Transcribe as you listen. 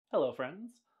Hello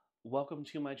friends, welcome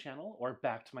to my channel, or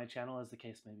back to my channel as the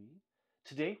case may be.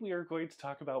 Today we are going to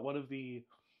talk about one of the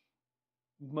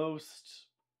most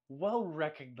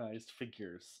well-recognized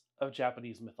figures of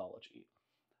Japanese mythology.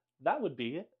 That would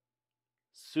be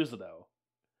Susano.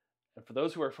 And for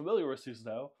those who are familiar with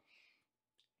Susano,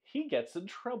 he gets in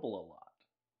trouble a lot.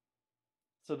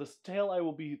 So this tale I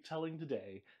will be telling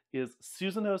today is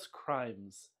Susano's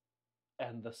Crimes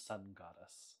and the Sun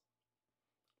Goddess.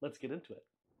 Let's get into it.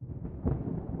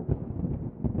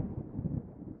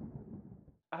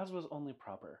 As was only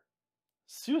proper,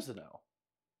 Susano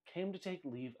came to take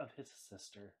leave of his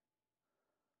sister,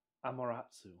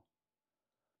 Amaterasu,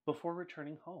 before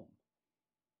returning home.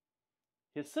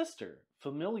 His sister,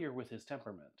 familiar with his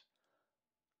temperament,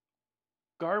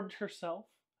 garbed herself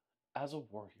as a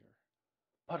warrior,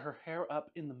 put her hair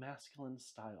up in the masculine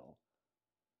style.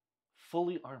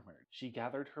 Fully armored, she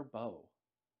gathered her bow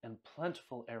and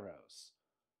plentiful arrows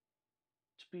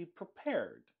to be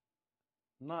prepared,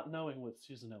 not knowing what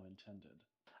Susano intended.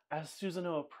 As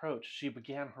Susano approached, she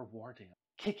began her war dance,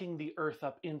 kicking the earth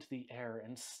up into the air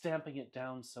and stamping it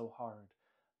down so hard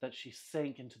that she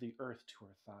sank into the earth to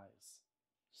her thighs.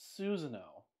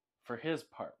 Susano, for his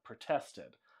part,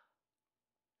 protested,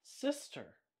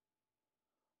 "Sister,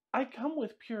 I come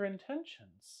with pure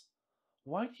intentions.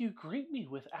 Why do you greet me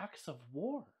with acts of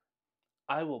war?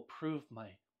 I will prove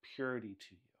my purity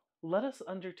to you. Let us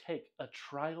undertake a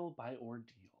trial by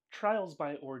ordeal." Trials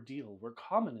by ordeal were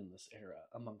common in this era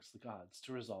amongst the gods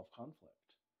to resolve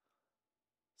conflict.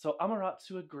 So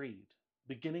Amaterasu agreed,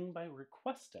 beginning by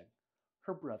requesting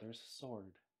her brother's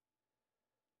sword.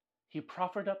 He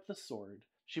proffered up the sword.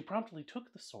 She promptly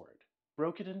took the sword,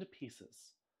 broke it into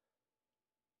pieces,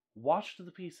 washed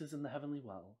the pieces in the heavenly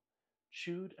well,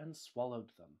 chewed and swallowed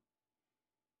them,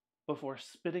 before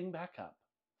spitting back up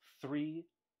 3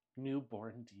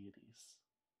 newborn deities.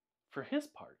 For his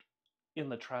part, in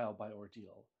the trial by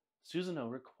ordeal, Susano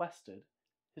requested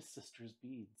his sister's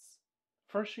beads.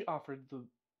 First she offered the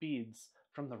beads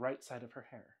from the right side of her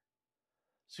hair.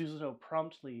 Susano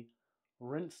promptly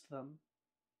rinsed them,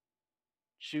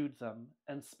 chewed them,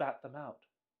 and spat them out,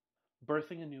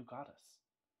 birthing a new goddess.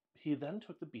 He then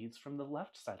took the beads from the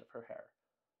left side of her hair,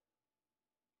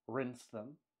 rinsed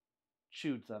them,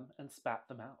 chewed them, and spat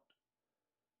them out.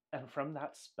 And from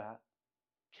that spat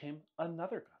came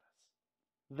another goddess.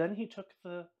 Then he took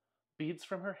the beads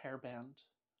from her hairband,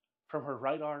 from her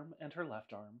right arm and her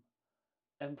left arm,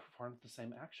 and performed the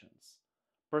same actions,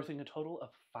 birthing a total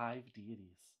of 5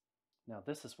 deities. Now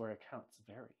this is where accounts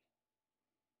vary.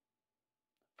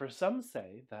 For some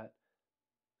say that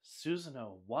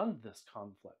Susano won this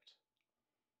conflict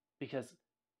because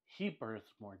he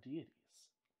birthed more deities.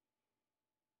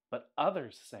 But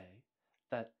others say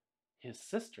that his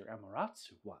sister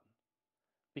Amaterasu won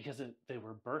because they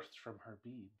were birthed from her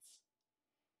beads.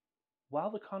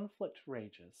 While the conflict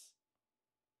rages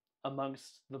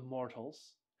amongst the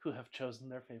mortals who have chosen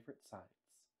their favorite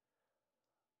sides,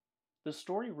 the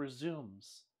story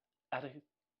resumes at a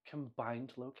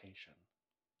combined location.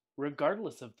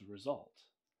 Regardless of the result,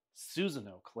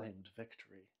 Susano claimed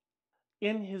victory.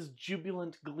 In his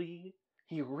jubilant glee,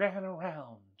 he ran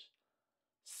around,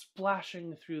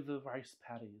 splashing through the rice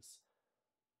paddies,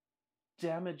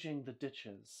 damaging the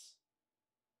ditches,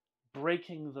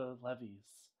 breaking the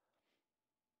levees,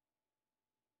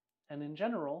 and in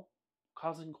general,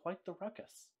 causing quite the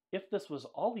ruckus. If this was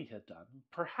all he had done,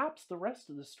 perhaps the rest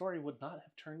of the story would not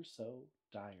have turned so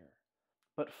dire.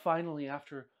 But finally,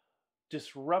 after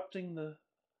disrupting the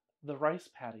rice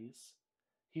paddies,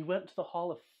 he went to the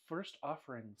Hall of First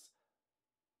Offerings,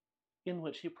 in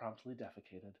which he promptly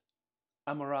defecated.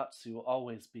 Amaterasu,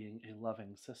 always being a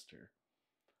loving sister,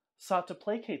 sought to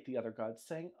placate the other gods,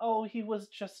 saying, "Oh, he was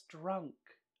just drunk.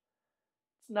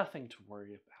 It's nothing to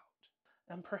worry about.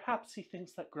 And perhaps he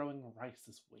thinks that growing rice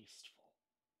is wasteful."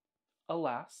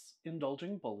 Alas,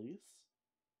 indulging bullies,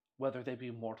 whether they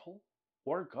be mortal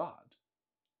or god,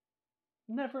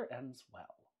 never ends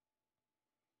well,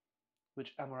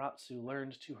 which Amaterasu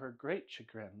learned to her great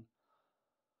chagrin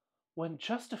when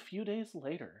just a few days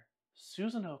later,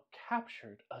 Susano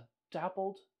captured a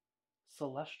dappled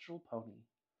celestial pony,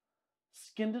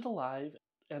 skinned it alive,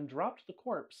 and dropped the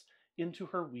corpse into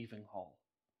her weaving hall,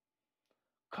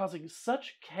 causing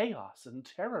such chaos and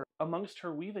terror amongst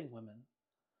her weaving women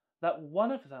that one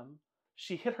of them,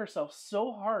 she hit herself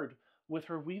so hard with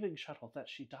her weaving shuttle that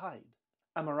she died.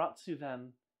 Amaterasu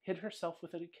then hid herself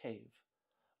within a cave,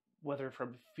 whether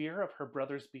from fear of her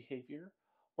brother's behavior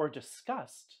or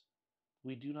disgust,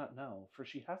 we do not know, for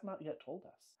she has not yet told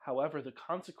us. However, the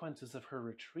consequences of her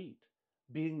retreat,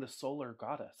 being the solar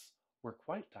goddess, were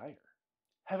quite dire.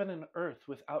 Heaven and earth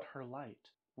without her light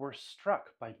were struck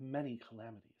by many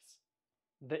calamities.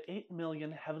 The 8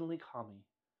 million heavenly kami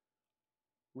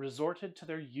resorted to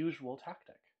their usual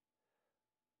tactic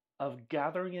of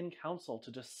gathering in council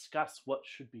to discuss what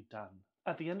should be done.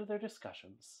 At the end of their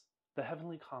discussions, the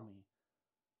heavenly kami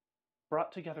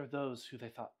brought together those who they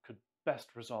thought could best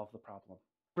resolve the problem.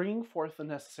 Bringing forth the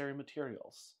necessary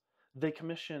materials, they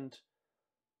commissioned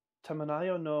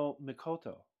Tamanayo no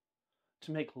Mikoto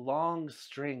to make long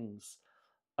strings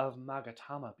of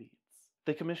magatama beads.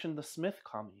 They commissioned the smith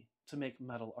kami to make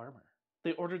metal armor.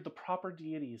 They ordered the proper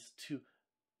deities to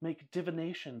make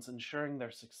divinations ensuring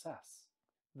their success.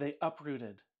 They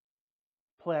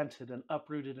planted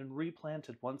and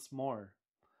replanted once more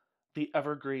the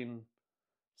evergreen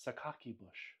sakaki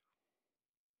bush.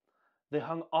 They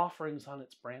hung offerings on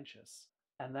its branches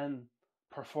and then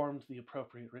performed the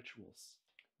appropriate rituals.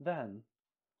 Then,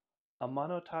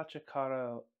 Amano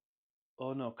Tachikara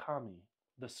Onokami,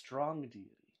 the strong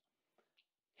deity,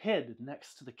 hid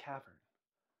next to the cavern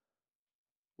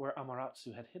where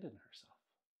Amaterasu had hidden herself.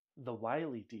 The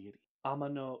wily deity,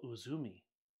 Amano Uzumi,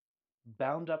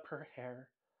 bound up her hair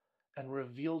and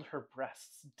revealed her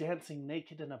breasts, dancing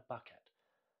naked in a bucket,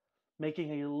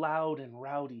 making a loud and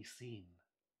rowdy scene.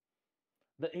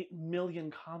 The 8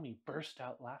 million kami burst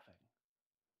out laughing.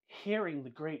 Hearing the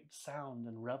great sound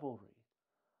and revelry,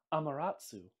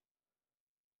 Amaterasu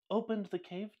opened the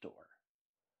cave door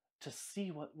to see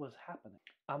what was happening.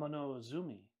 Amano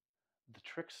Uzumi, the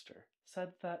trickster,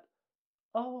 said that,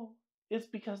 "Oh, it's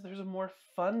because there's a more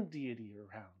fun deity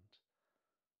around.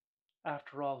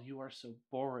 After all, you are so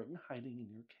boring hiding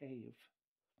in your cave."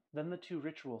 Then the two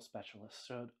ritual specialists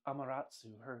showed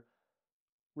Amaterasu her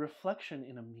reflection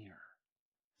in a mirror.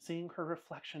 Seeing her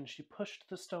reflection, she pushed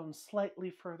the stone slightly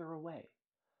further away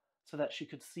so that she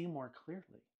could see more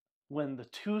clearly. When the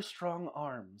two strong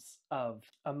arms of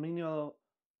Amino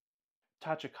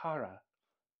Tachikara,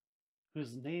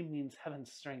 whose name means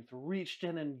heaven's strength, reached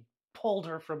in and pulled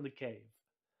her from the cave.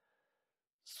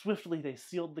 Swiftly they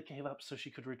sealed the cave up so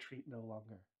she could retreat no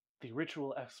longer. The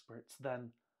ritual experts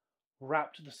then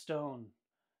wrapped the stone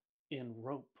in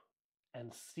rope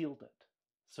and sealed it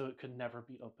so it could never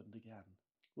be opened again.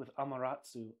 With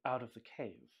Amaterasu out of the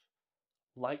cave,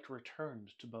 light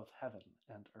returned to both heaven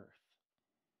and earth.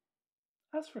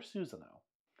 As for Susano,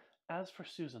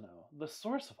 the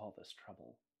source of all this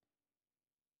trouble,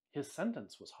 his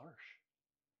sentence was harsh.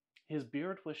 His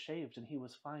beard was shaved and he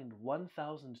was fined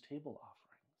 1,000 table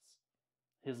offerings.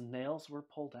 His nails were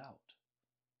pulled out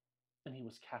and he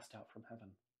was cast out from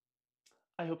heaven.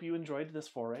 I hope you enjoyed this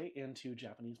foray into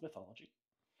Japanese mythology.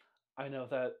 I know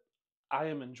that I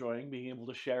am enjoying being able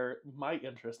to share my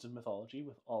interest in mythology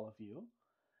with all of you.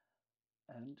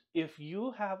 And if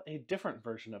you have a different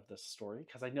version of this story,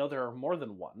 because I know there are more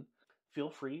than one, feel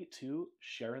free to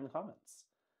share in the comments.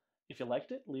 If you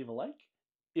liked it, leave a like.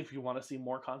 If you want to see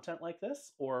more content like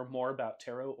this, or more about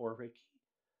tarot or Reiki,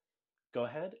 go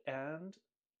ahead and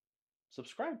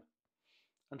subscribe.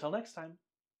 Until next time,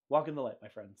 walk in the light, my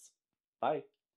friends. Bye.